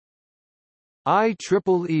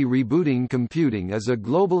IEEE Rebooting Computing is a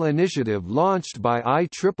global initiative launched by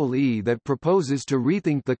IEEE that proposes to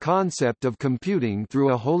rethink the concept of computing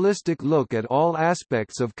through a holistic look at all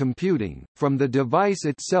aspects of computing, from the device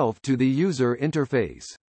itself to the user interface.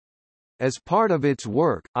 As part of its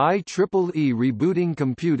work, IEEE Rebooting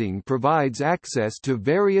Computing provides access to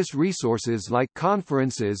various resources like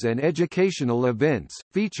conferences and educational events,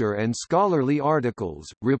 feature and scholarly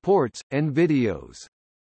articles, reports, and videos.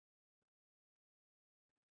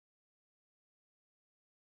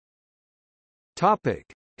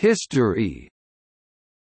 History.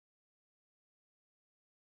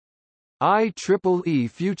 IEEE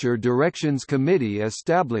Future Directions Committee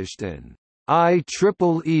established an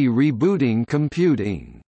IEEE Rebooting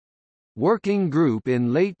Computing working group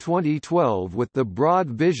in late 2012 with the broad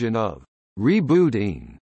vision of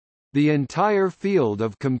rebooting the entire field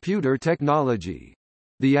of computer technology.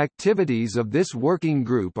 The activities of this working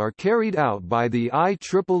group are carried out by the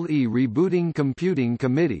IEEE Rebooting Computing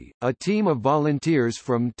Committee, a team of volunteers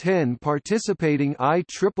from 10 participating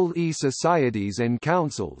IEEE societies and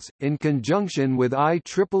councils, in conjunction with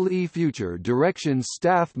IEEE Future Directions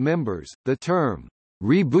staff members. The term,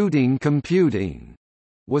 rebooting computing,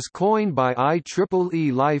 was coined by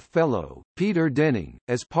IEEE Life Fellow, Peter Denning,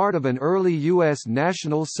 as part of an early U.S.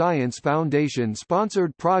 National Science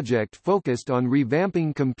Foundation-sponsored project focused on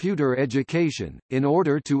revamping computer education. In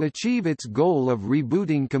order to achieve its goal of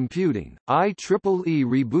rebooting computing, IEEE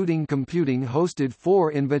Rebooting Computing hosted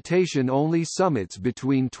 4 invitation-only summits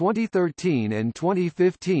between 2013 and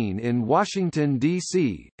 2015 in Washington,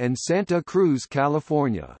 D.C., and Santa Cruz,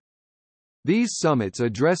 California. These summits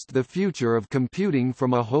addressed the future of computing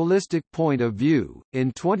from a holistic point of view.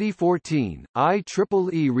 In 2014,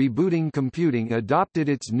 IEEE Rebooting Computing adopted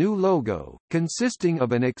its new logo, consisting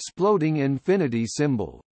of an exploding infinity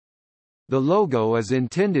symbol. The logo is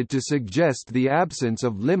intended to suggest the absence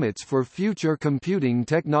of limits for future computing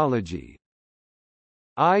technology.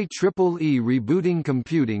 IEEE Rebooting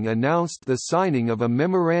Computing announced the signing of a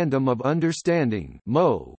Memorandum of Understanding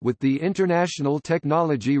 (MO) with the International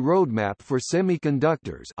Technology Roadmap for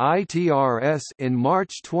Semiconductors (ITRS) in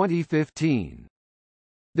March 2015.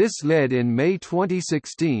 This led in May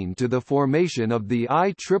 2016 to the formation of the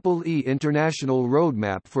IEEE International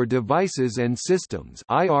Roadmap for Devices and Systems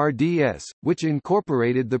 (IRDS), which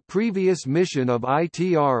incorporated the previous mission of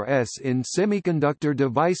ITRS in semiconductor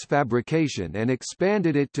device fabrication and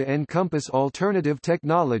expanded it to encompass alternative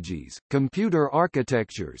technologies, computer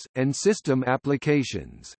architectures, and system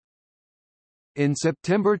applications. In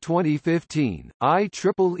September 2015,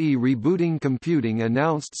 IEEE Rebooting Computing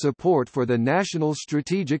announced support for the National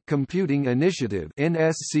Strategic Computing Initiative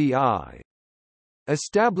 (NSCI).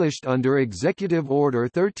 Established under Executive Order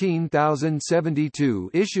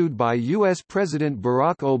 13072 issued by U.S. President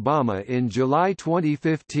Barack Obama in July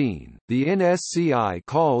 2015, the NSCI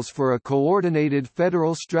calls for a coordinated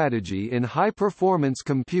federal strategy in high-performance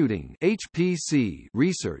computing (HPC)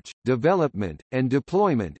 research, development, and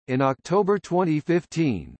deployment. In October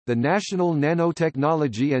 2015, the National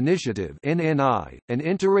Nanotechnology Initiative (NNI), an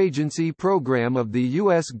interagency program of the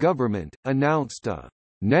U.S. government, announced a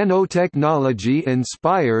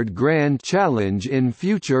Nanotechnology-inspired Grand Challenge in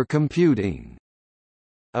Future Computing.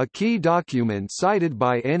 A key document cited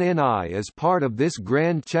by NNI as part of this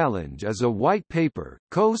Grand Challenge is a white paper,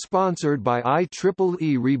 co-sponsored by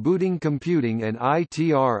IEEE Rebooting Computing and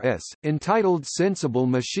ITRS, entitled Sensible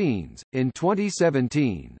Machines. In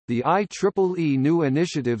 2017, the IEEE New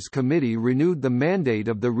Initiatives Committee renewed the mandate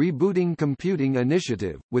of the Rebooting Computing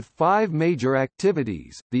Initiative, with 5 major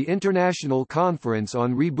activities: the International Conference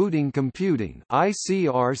on Rebooting Computing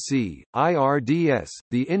 (ICRC), IRDS,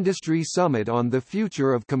 the Industry Summit on the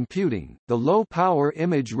Future of Computing, the Low Power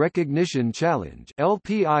Image Recognition Challenge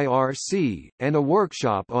 (LPIRC), and a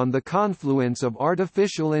workshop on the confluence of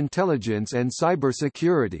artificial intelligence and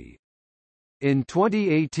cybersecurity. In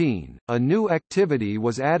 2018, a new activity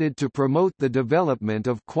was added to promote the development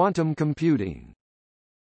of quantum computing.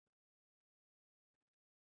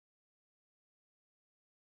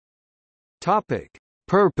 Topic: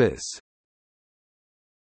 Purpose.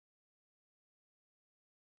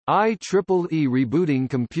 IEEE Rebooting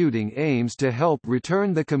Computing aims to help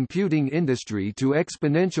return the computing industry to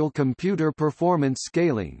exponential computer performance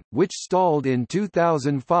scaling, which stalled in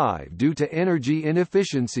 2005 due to energy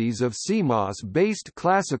inefficiencies of CMOS-based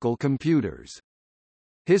classical computers.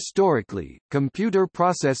 Historically, computer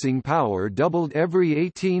processing power doubled every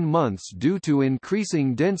 18 months due to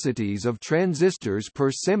increasing densities of transistors per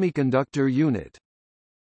semiconductor unit.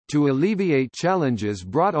 to alleviate challenges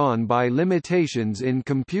brought on by limitations in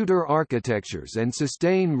computer architectures and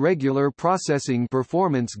sustain regular processing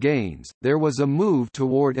performance gains, there was a move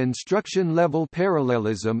toward instruction-level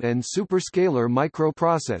parallelism and superscalar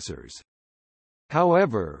microprocessors.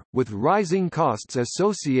 However, with rising costs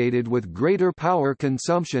associated with greater power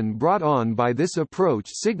consumption brought on by this approach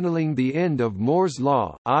signaling the end of Moore's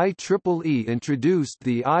law, IEEE introduced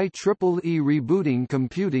the IEEE Rebooting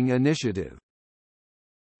Computing initiative.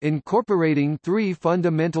 Incorporating three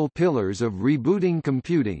fundamental pillars of rebooting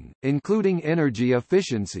computing, including energy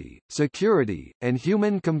efficiency, security, and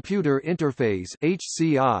human-computer interface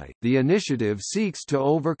 (HCI), the initiative seeks to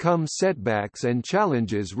overcome setbacks and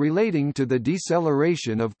challenges relating to the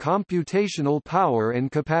deceleration of computational power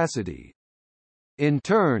and capacity. In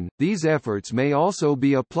turn, these efforts may also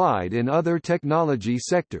be applied in other technology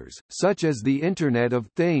sectors, such as the Internet of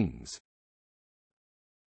Things.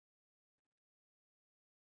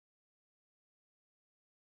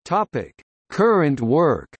 Topic: Current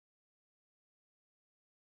work.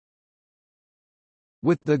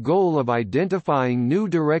 With the goal of identifying new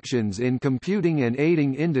directions in computing and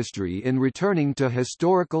aiding industry in returning to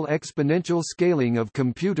historical exponential scaling of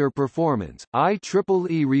computer performance,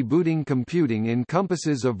 IEEE Rebooting Computing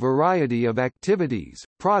encompasses a variety of activities,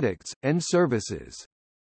 products, and services.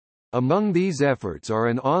 Among these efforts are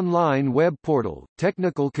an online web portal,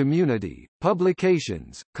 technical community,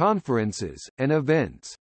 publications, conferences, and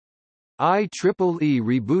events. IEEE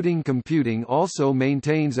Rebooting Computing also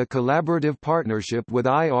maintains a collaborative partnership with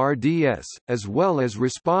IRDS, as well as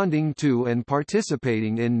responding to and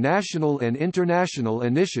participating in national and international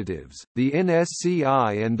initiatives, the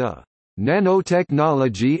NSCI and the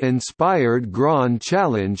Nanotechnology-Inspired Grand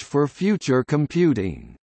Challenge for Future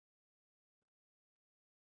Computing.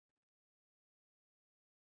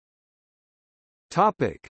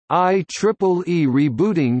 IEEE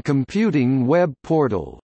Rebooting Computing web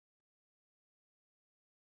portal.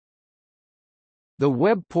 The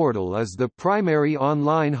web portal is the primary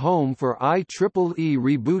online home for IEEE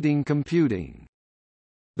Rebooting Computing.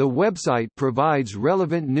 The website provides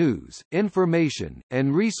relevant news, information,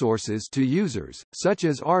 and resources to users, such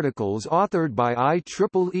as articles authored by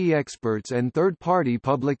IEEE experts and third-party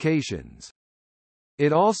publications.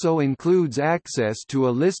 It also includes access to a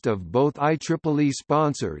list of both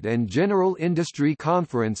IEEE-sponsored and general industry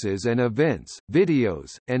conferences and events,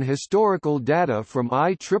 videos, and historical data from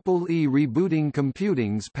IEEE Rebooting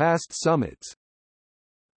Computing's past summits.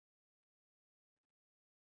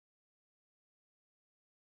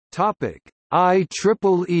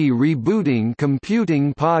 IEEE Rebooting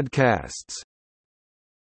Computing podcasts.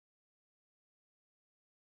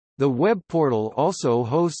 The web portal also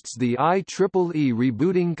hosts the IEEE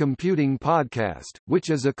Rebooting Computing podcast,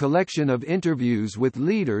 which is a collection of interviews with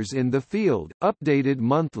leaders in the field, updated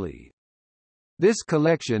monthly. This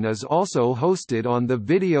collection is also hosted on the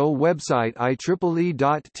video website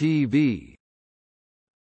IEEE.tv.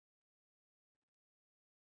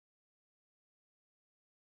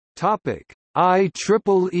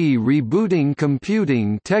 IEEE Rebooting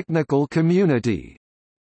Computing Technical Community.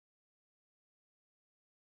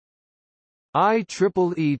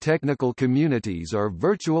 IEEE technical communities are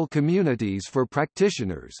virtual communities for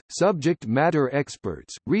practitioners, subject matter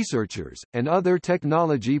experts, researchers, and other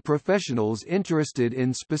technology professionals interested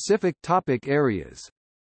in specific topic areas.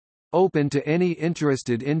 Open to any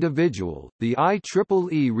interested individual, the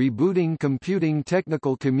IEEE Rebooting Computing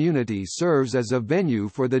technical community serves as a venue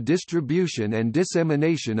for the distribution and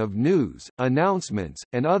dissemination of news, announcements,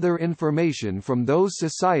 and other information from those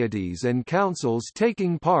societies and councils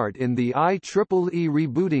taking part in the IEEE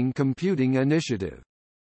Rebooting Computing initiative.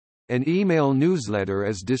 An email newsletter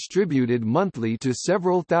is distributed monthly to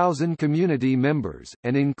several thousand community members,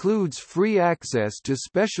 and includes free access to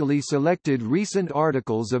specially selected recent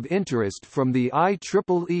articles of interest from the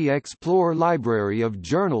IEEE Explore library of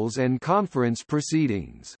journals and conference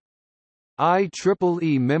proceedings.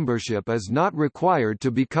 IEEE membership is not required to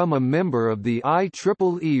become a member of the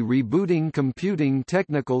IEEE Rebooting Computing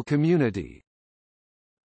technical community.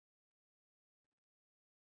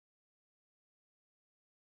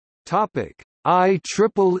 IEEE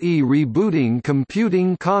Rebooting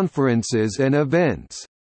Computing conferences and events.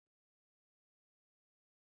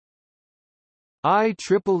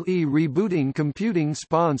 IEEE Rebooting Computing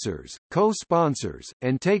sponsors, co-sponsors,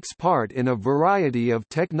 and takes part in a variety of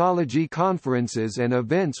technology conferences and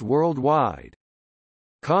events worldwide.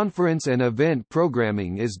 Conference and event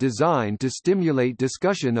programming is designed to stimulate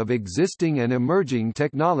discussion of existing and emerging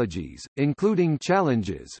technologies, including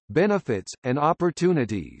challenges, benefits, and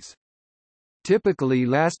opportunities. typically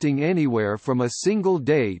lasting anywhere from a single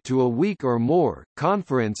day to a week or more.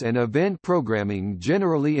 Conference and event programming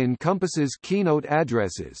generally encompasses keynote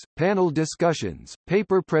addresses, panel discussions,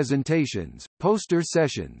 paper presentations, poster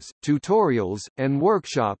sessions, tutorials, and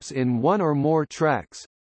workshops in one or more tracks.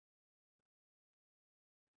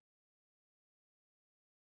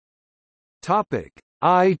 Topic: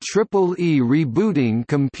 IEEE Rebooting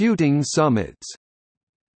Computing Summits.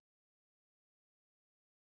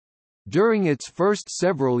 During its first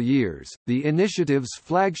several years, the initiative's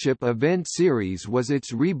flagship event series was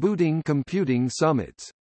its Rebooting Computing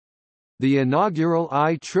Summits. The inaugural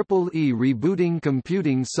IEEE Rebooting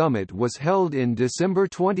Computing Summit was held in December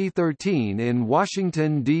 2013 in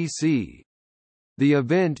Washington, D.C. The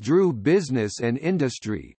event drew business and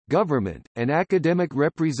industry, government, and academic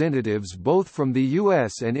representatives both from the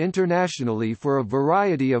U.S. and internationally for a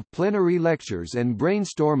variety of plenary lectures and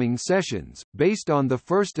brainstorming sessions. Based on the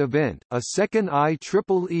first event, a second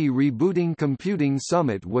IEEE Rebooting Computing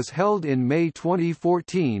Summit was held in May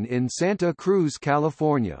 2014 in Santa Cruz,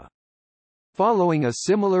 California. Following a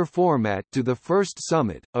similar format to the first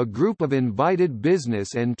summit, a group of invited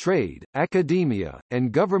business and trade, academia,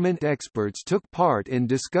 and government experts took part in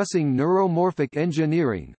discussing neuromorphic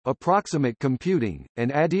engineering, approximate computing,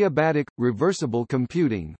 and adiabatic, reversible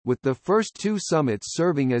computing, with the first two summits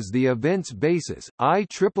serving as the event's basis.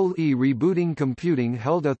 IEEE Rebooting Computing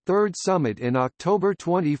held a third summit in October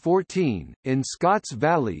 2014, in Scotts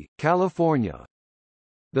Valley, California.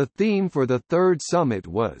 The theme for the third summit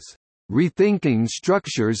was Rethinking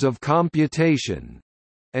Structures of Computation,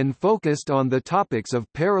 and focused on the topics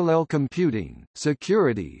of parallel computing,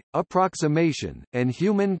 security, approximation, and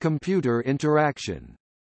human-computer interaction.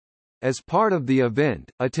 As part of the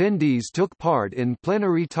event, attendees took part in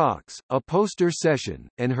plenary talks, a poster session,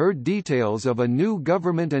 and heard details of a new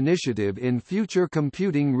government initiative in future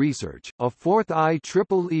computing research, a fourth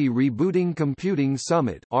IEEE Rebooting Computing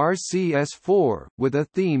Summit (RCS4), with a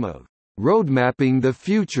theme of Roadmapping the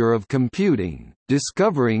Future of Computing,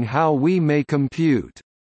 Discovering How We May Compute,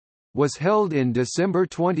 was held in December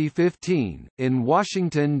 2015, in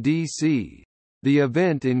Washington, D.C. The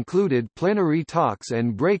event included plenary talks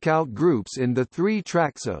and breakout groups in the three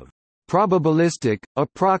tracks of Probabilistic,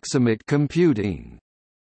 Approximate Computing,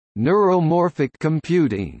 Neuromorphic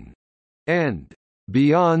Computing, and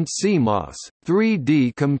Beyond CMOS,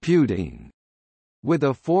 3D Computing, with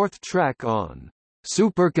a fourth track on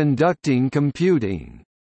Superconducting Computing.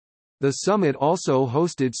 The summit also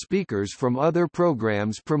hosted speakers from other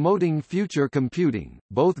programs promoting future computing,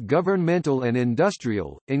 both governmental and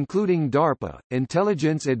industrial, including DARPA,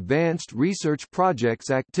 Intelligence Advanced Research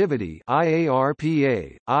Projects Activity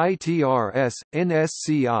 (IARPA), ITRS,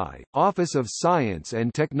 NSCI, Office of Science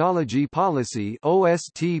and Technology Policy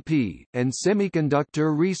 (OSTP), and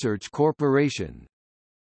Semiconductor Research Corporation.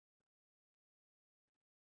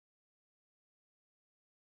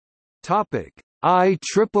 Topic: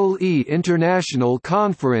 IEEE International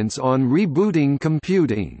Conference on Rebooting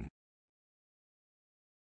Computing.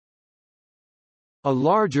 A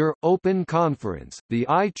larger, open conference, the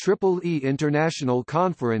IEEE International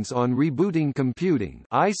Conference on Rebooting Computing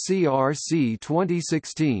 (ICRC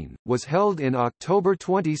 2016), was held in October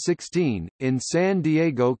 2016, in San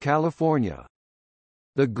Diego, California.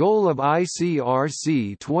 The goal of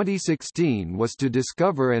ICRC 2016 was to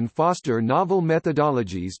discover and foster novel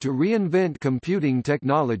methodologies to reinvent computing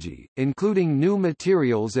technology, including new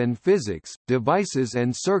materials and physics, devices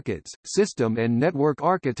and circuits, system and network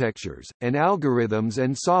architectures, and algorithms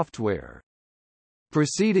and software.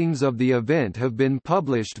 Proceedings of the event have been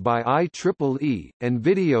published by IEEE, and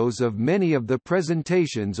videos of many of the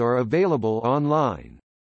presentations are available online.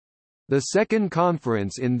 The second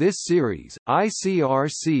conference in this series,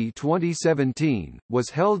 ICRC 2017, was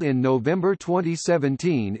held in November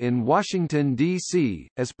 2017 in Washington, D.C.,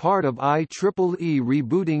 as part of IEEE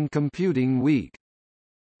Rebooting Computing Week.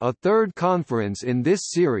 A third conference in this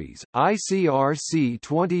series, ICRC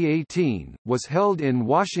 2018, was held in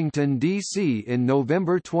Washington, D.C. in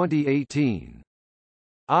November 2018.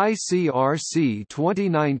 ICRC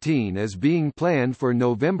 2019 is being planned for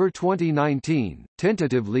November 2019,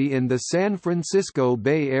 tentatively in the San Francisco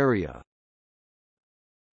Bay Area.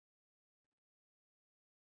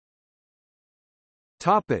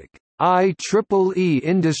 Topic: IEEE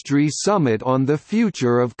Industry Summit on the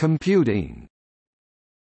Future of Computing.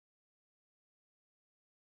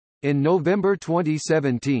 In November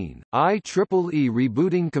 2017, IEEE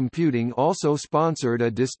Rebooting Computing also sponsored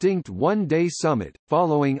a distinct one-day summit,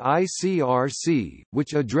 following ICRC,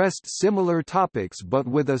 which addressed similar topics but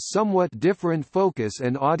with a somewhat different focus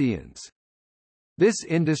and audience. This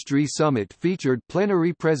industry summit featured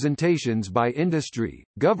plenary presentations by industry,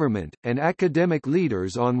 government, and academic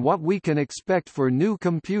leaders on what we can expect for new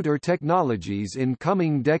computer technologies in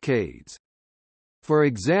coming decades. For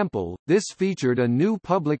example, this featured a new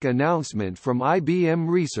public announcement from IBM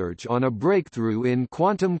Research on a breakthrough in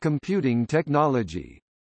quantum computing technology.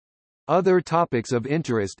 Other topics of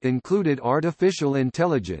interest included artificial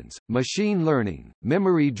intelligence, machine learning,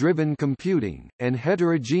 memory-driven computing, and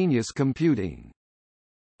heterogeneous computing.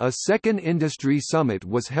 A second industry summit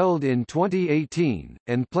was held in 2018,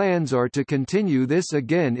 and plans are to continue this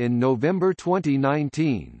again in November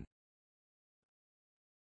 2019.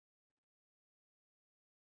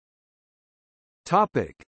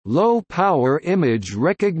 Topic: Low-power image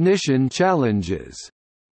recognition challenges.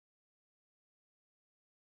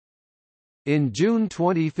 In June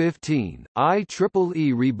 2015,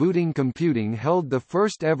 IEEE Rebooting Computing held the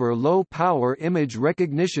first-ever low-power image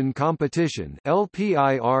recognition competition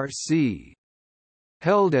 (LPIRC).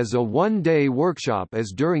 Held as a one-day workshop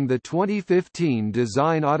as during the 2015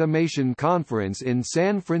 Design Automation Conference in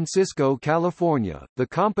San Francisco, California, the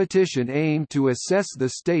competition aimed to assess the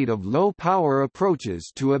state of low-power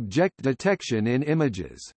approaches to object detection in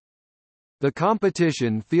images. The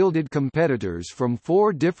competition fielded competitors from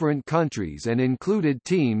 4 different countries and included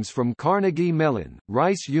teams from Carnegie Mellon,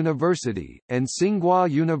 Rice University, and Tsinghua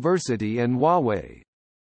University and Huawei.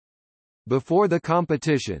 Before the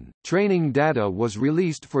competition, training data was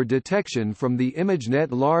released for detection from the ImageNet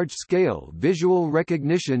Large-Scale Visual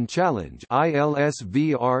Recognition Challenge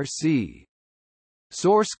 (ILSVRC).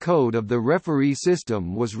 Source code of the referee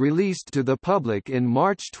system was released to the public in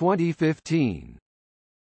March 2015.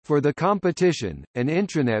 For the competition, an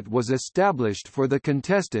intranet was established for the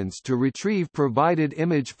contestants to retrieve provided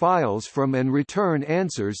image files from and return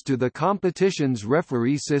answers to the competition's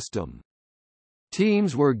referee system.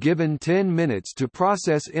 Teams were given 10 minutes to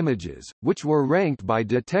process images, which were ranked by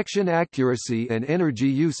detection accuracy and energy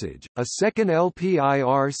usage. A second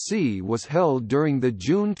LPIRC was held during the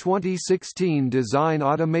June 2016 Design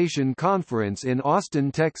Automation Conference in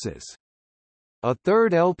Austin, Texas. A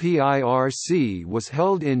third LPIRC was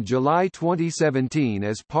held in July 2017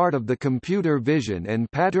 as part of the Computer Vision and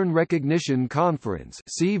Pattern Recognition Conference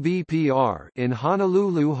 (CVPR) in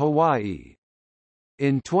Honolulu, Hawaii.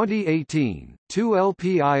 In 2018, 2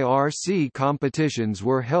 LPIRC competitions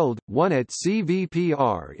were held, one at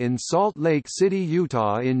CVPR in Salt Lake City,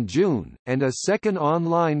 Utah in June, and a second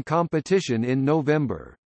online competition in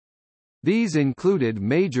November. These included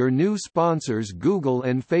major new sponsors Google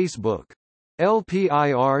and Facebook.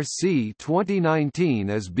 LPIRC 2019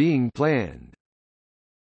 is being planned.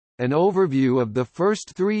 An overview of the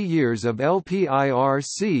first 3 years of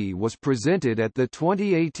LPIRC was presented at the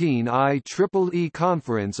 2018 IEEE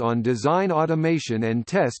Conference on Design Automation and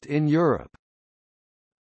Test in Europe.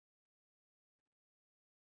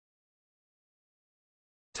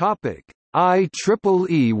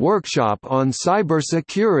 IEEE Workshop on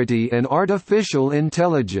Cybersecurity and Artificial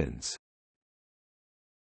Intelligence.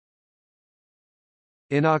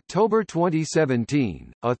 In October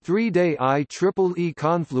 2017, a 3-day IEEE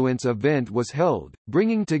Confluence event was held,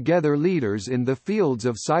 bringing together leaders in the fields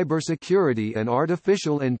of cybersecurity and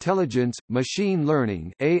artificial intelligence, machine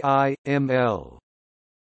learning (AI, ML).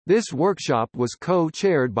 This workshop was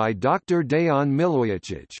co-chaired by Dr. Dejan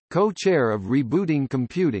Milojevic, co-chair of Rebooting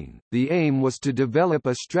Computing. The aim was to develop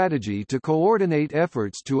a strategy to coordinate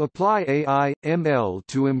efforts to apply AI, ML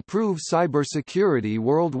to improve cybersecurity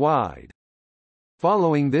worldwide.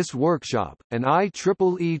 Following this workshop, an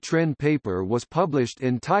IEEE trend paper was published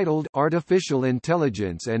entitled Artificial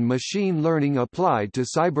Intelligence and Machine Learning Applied to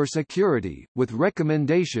Cybersecurity, with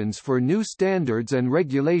recommendations for new standards and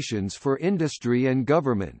regulations for industry and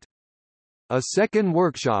government. A second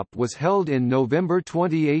workshop was held in November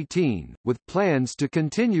 2018, with plans to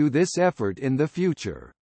continue this effort in the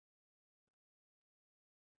future.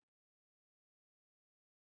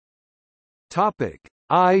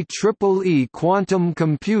 IEEE Quantum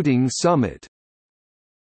Computing Summit.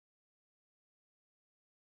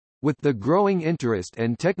 With the growing interest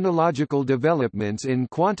and technological developments in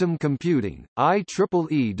quantum computing,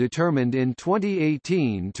 IEEE determined in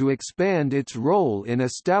 2018 to expand its role in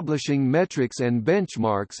establishing metrics and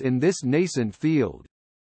benchmarks in this nascent field.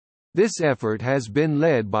 This effort has been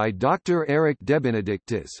led by Dr. Eric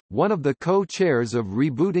DeBenedictis, one of the co-chairs of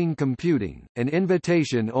Rebooting Computing. An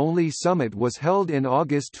invitation-only summit was held in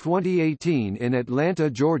August 2018 in Atlanta,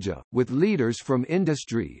 Georgia, with leaders from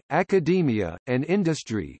industry, academia, and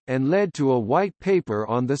industry, and led to a white paper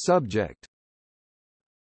on the subject.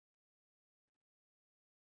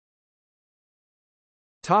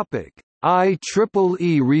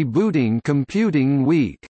 IEEE Rebooting Computing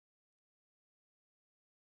Week.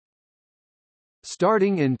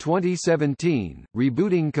 Starting in 2017,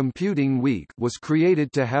 Rebooting Computing Week was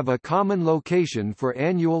created to have a common location for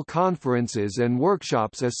annual conferences and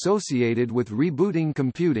workshops associated with rebooting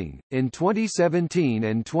computing. In 2017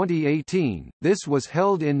 and 2018, this was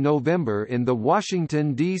held in November in the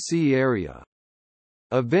Washington, D.C. area.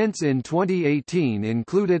 Events in 2018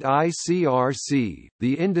 included ICRC,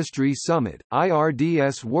 the Industry Summit,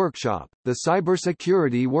 IRDS Workshop, the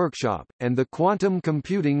Cybersecurity Workshop, and the Quantum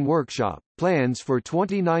Computing Workshop. Plans for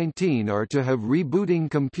 2019 are to have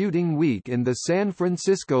Rebooting Computing Week in the San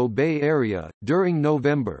Francisco Bay Area, during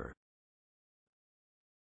November.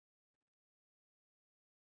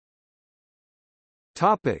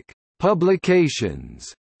 Topic: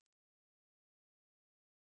 Publications.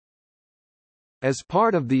 As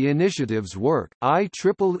part of the initiative's work,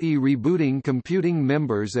 IEEE Rebooting Computing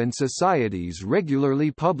members and societies regularly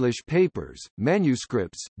publish papers,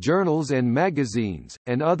 manuscripts, journals and magazines,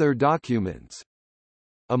 and other documents.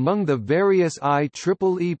 Among the various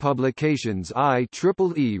IEEE publications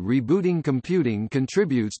IEEE Rebooting Computing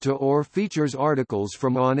contributes to or features articles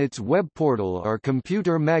from on its web portal are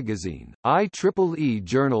Computer Magazine, IEEE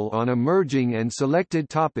Journal on Emerging and Selected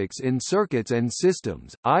Topics in Circuits and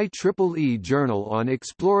Systems, IEEE Journal on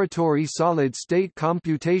Exploratory Solid-State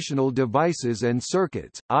Computational Devices and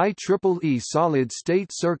Circuits, IEEE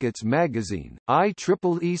Solid-State Circuits Magazine,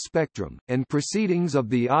 IEEE Spectrum, and Proceedings of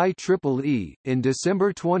the IEEE. In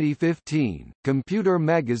December 2015, Computer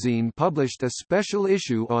Magazine published a special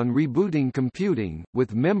issue on rebooting computing,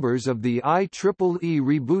 with members of the IEEE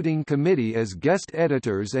Rebooting Committee as guest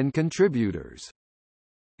editors and contributors.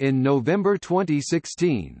 In November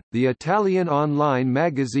 2016, the Italian online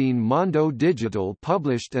magazine Mondo Digital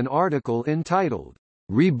published an article entitled,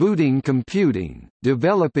 "Rebooting Computing: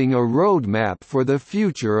 Developing a Roadmap for the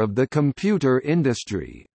Future of the Computer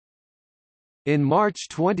Industry." In March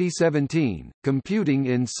 2017, Computing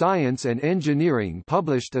in Science and Engineering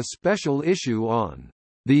published a special issue on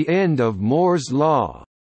 "The End of Moore's Law,"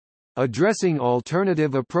 addressing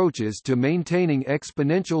alternative approaches to maintaining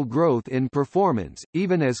exponential growth in performance,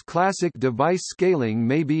 even as classic device scaling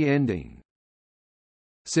may be ending.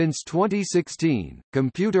 Since 2016,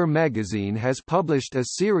 Computer Magazine has published a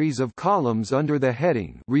series of columns under the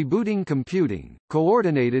heading Rebooting Computing,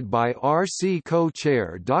 coordinated by RC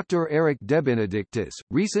co-chair Dr. Eric DeBenedictis.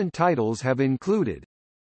 Recent titles have included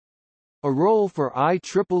A Role for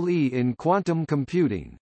IEEE in Quantum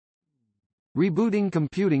Computing, Rebooting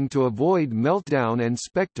Computing to Avoid Meltdown and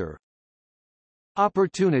Spectre,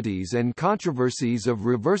 Opportunities and Controversies of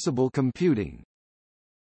Reversible Computing,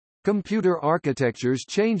 Computer Architecture's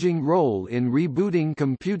Changing Role in Rebooting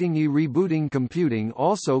Computing. Rebooting Computing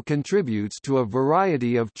also contributes to a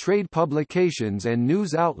variety of trade publications and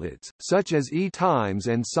news outlets, such as E-Times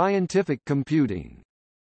and Scientific Computing.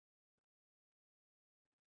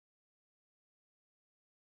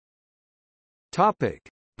 Topic: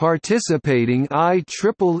 Participating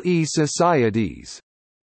IEEE societies.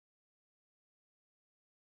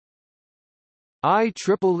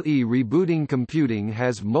 IEEE Rebooting Computing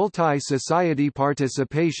has multi-society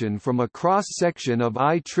participation from a cross-section of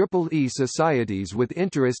IEEE societies with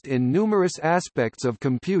interest in numerous aspects of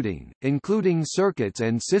computing, including circuits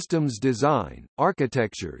and systems design,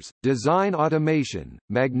 architectures, design automation,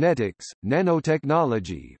 magnetics,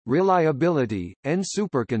 nanotechnology, reliability, and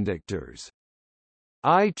superconductors.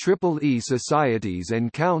 IEEE societies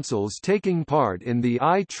and councils taking part in the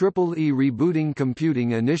IEEE Rebooting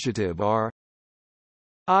Computing initiative are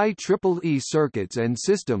IEEE Circuits and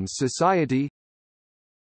Systems Society,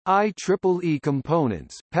 IEEE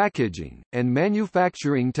Components, Packaging, and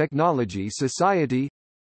Manufacturing Technology Society,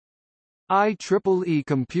 IEEE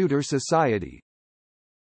Computer Society,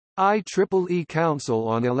 IEEE Council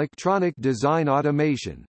on Electronic Design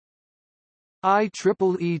Automation,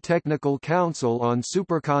 IEEE Technical Council on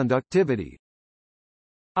Superconductivity,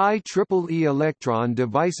 IEEE Electron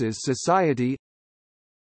Devices Society,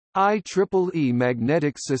 IEEE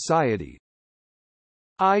Magnetics Society,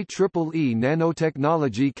 IEEE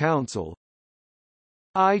Nanotechnology Council,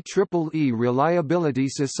 IEEE Reliability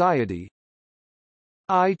Society,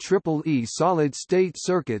 IEEE Solid State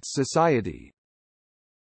Circuits Society.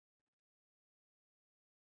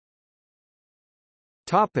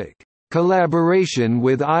 Topic: Collaboration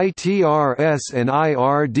with ITRS and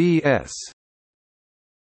IRDS.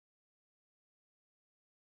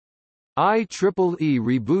 IEEE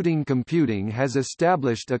Rebooting Computing has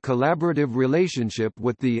established a collaborative relationship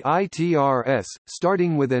with the ITRS,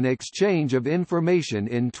 starting with an exchange of information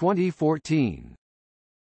in 2014.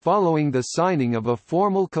 Following the signing of a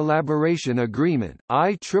formal collaboration agreement,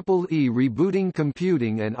 IEEE Rebooting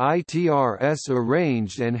Computing and ITRS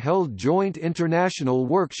arranged and held joint international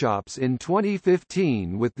workshops in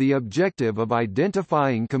 2015 with the objective of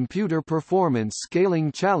identifying computer performance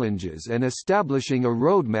scaling challenges and establishing a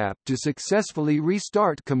roadmap to successfully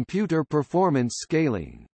restart computer performance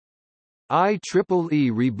scaling. IEEE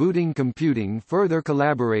Rebooting Computing further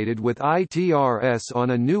collaborated with ITRS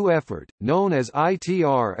on a new effort, known as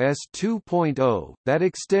ITRS 2.0, that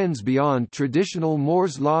extends beyond traditional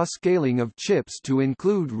Moore's law scaling of chips to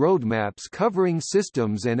include roadmaps covering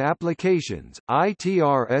systems and applications.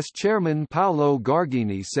 ITRS Chairman Paolo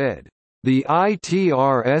Gargini said, "The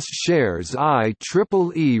ITRS shares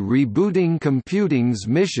IEEE Rebooting Computing's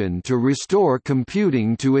mission to restore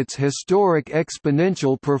computing to its historic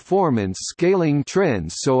exponential performance scaling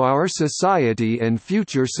trends so our society and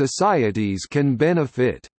future societies can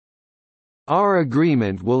benefit. Our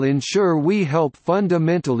agreement will ensure we help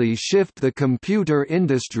fundamentally shift the computer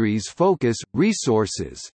industry's focus,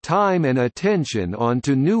 resources, time and attention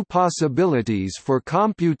onto new possibilities for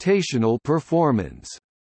computational performance."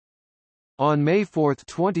 On May 4,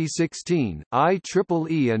 2016,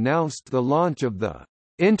 IEEE announced the launch of the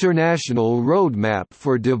International Roadmap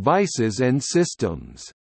for Devices and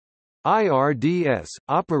Systems IRDS,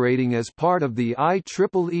 operating as part of the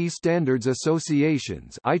IEEE Standards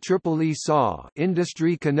Association's IEEE SAW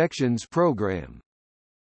Industry Connections Program.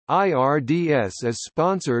 IRDS is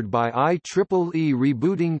sponsored by IEEE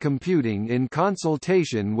Rebooting Computing in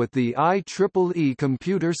consultation with the IEEE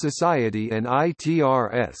Computer Society and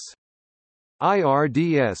ITRS.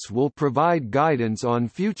 IRDS will provide guidance on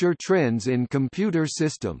future trends in computer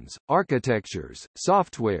systems, architectures,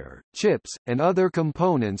 software, chips, and other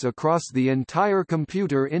components across the entire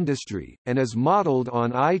computer industry, and is modeled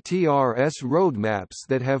on ITRS roadmaps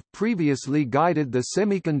that have previously guided the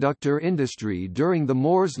semiconductor industry during the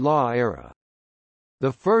Moore's Law era.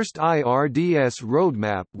 The first IRDS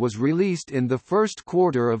roadmap was released in the first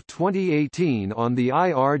quarter of 2018 on the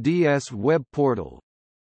IRDS web portal.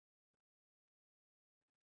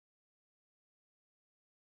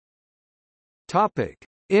 Topic: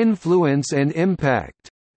 Influence and impact.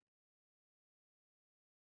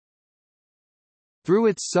 Through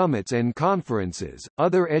its summits and conferences,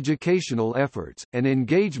 other educational efforts, and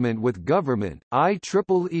engagement with government,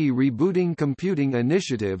 IEEE Rebooting Computing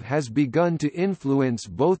initiative has begun to influence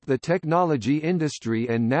both the technology industry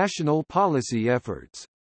and national policy efforts.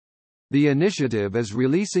 The initiative is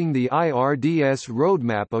releasing the IRDS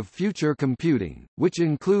Roadmap of Future Computing, which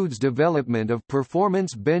includes development of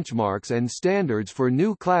performance benchmarks and standards for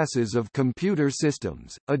new classes of computer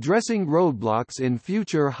systems. Addressing roadblocks in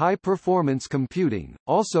future high-performance computing,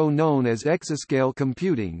 also known as exascale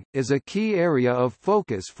computing, is a key area of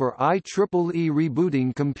focus for IEEE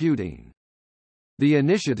Rebooting Computing. The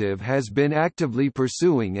initiative has been actively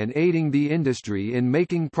pursuing and aiding the industry in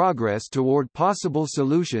making progress toward possible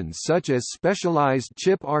solutions such as specialized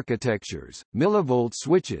chip architectures, millivolt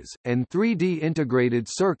switches, and 3D integrated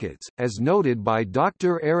circuits, as noted by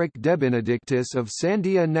Dr. Eric DeBenedictis of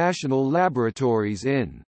Sandia National Laboratories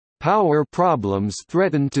in "Power Problems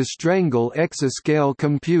Threaten to Strangle Exascale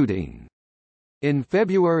Computing." In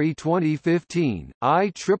February 2015,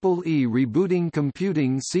 IEEE Rebooting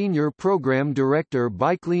Computing Senior Program Director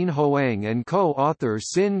Baiklin Hoang and co-author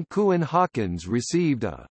Sin Kuan Hawkins received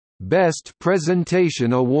a Best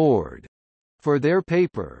Presentation Award for their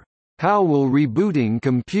paper, "How Will Rebooting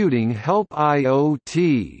Computing Help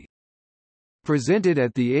IoT?" Presented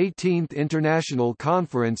at the 18th International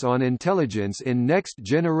Conference on Intelligence in Next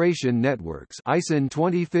Generation Networks (ICEN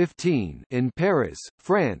 2015) in Paris,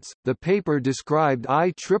 France. The paper described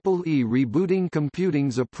IEEE Rebooting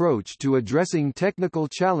Computing's approach to addressing technical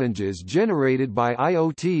challenges generated by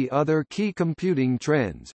IoT. Other key computing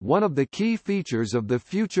trends. One of the key features of the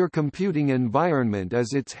future computing environment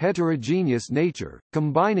is its heterogeneous nature,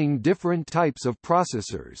 combining different types of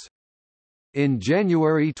processors. In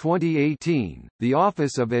January 2018, the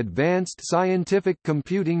Office of Advanced Scientific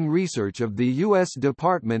Computing Research of the U.S.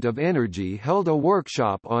 Department of Energy held a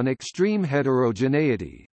workshop on extreme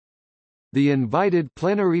heterogeneity. The invited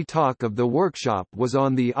plenary talk of the workshop was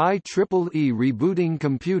on the IEEE Rebooting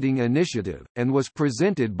Computing Initiative, and was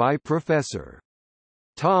presented by Professor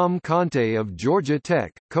Tom Conte of Georgia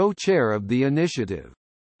Tech, co-chair of the initiative.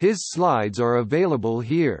 His slides are available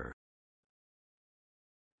here.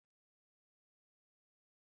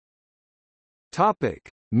 Topic: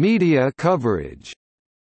 Media coverage.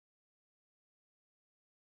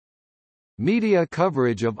 Media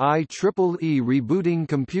coverage of IEEE Rebooting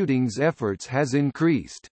Computing's efforts has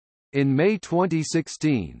increased. In May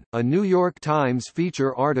 2016, a New York Times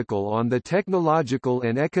feature article on the technological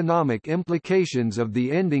and economic implications of the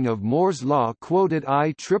ending of Moore's Law quoted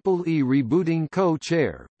IEEE Rebooting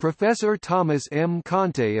Co-Chair, Professor Thomas M.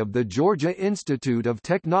 Conte of the Georgia Institute of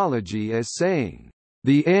Technology as saying,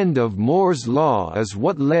 "The end of Moore's Law is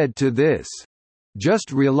what led to this.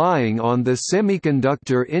 Just relying on the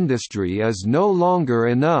semiconductor industry is no longer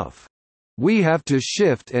enough. We have to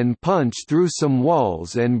shift and punch through some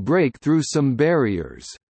walls and break through some barriers."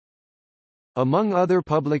 Among other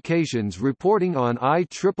publications reporting on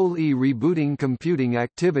IEEE rebooting computing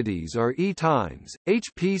activities are eTimes,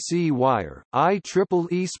 HPC Wire,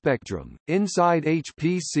 IEEE Spectrum, Inside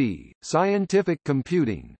HPC, Scientific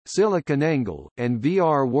Computing, SiliconANGLE, and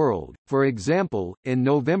VR World. For example, in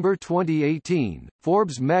November 2018,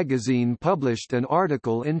 Forbes magazine published an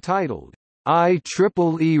article entitled,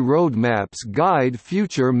 IEEE Roadmaps Guide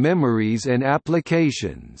Future Memories and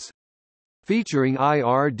Applications, featuring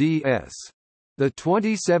IRDS. The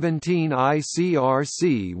 2017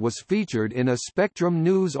 ICRC was featured in a Spectrum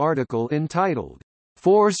News article entitled,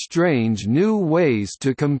 4 Strange New Ways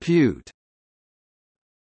to Compute.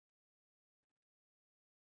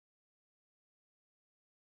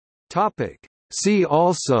 See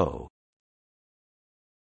also: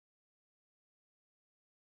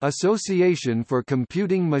 Association for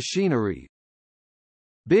Computing Machinery,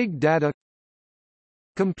 Big Data,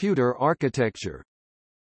 Computer Architecture,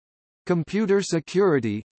 Computer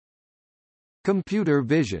Security, Computer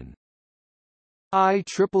Vision,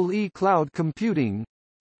 IEEE Cloud Computing,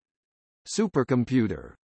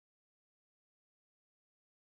 Supercomputer.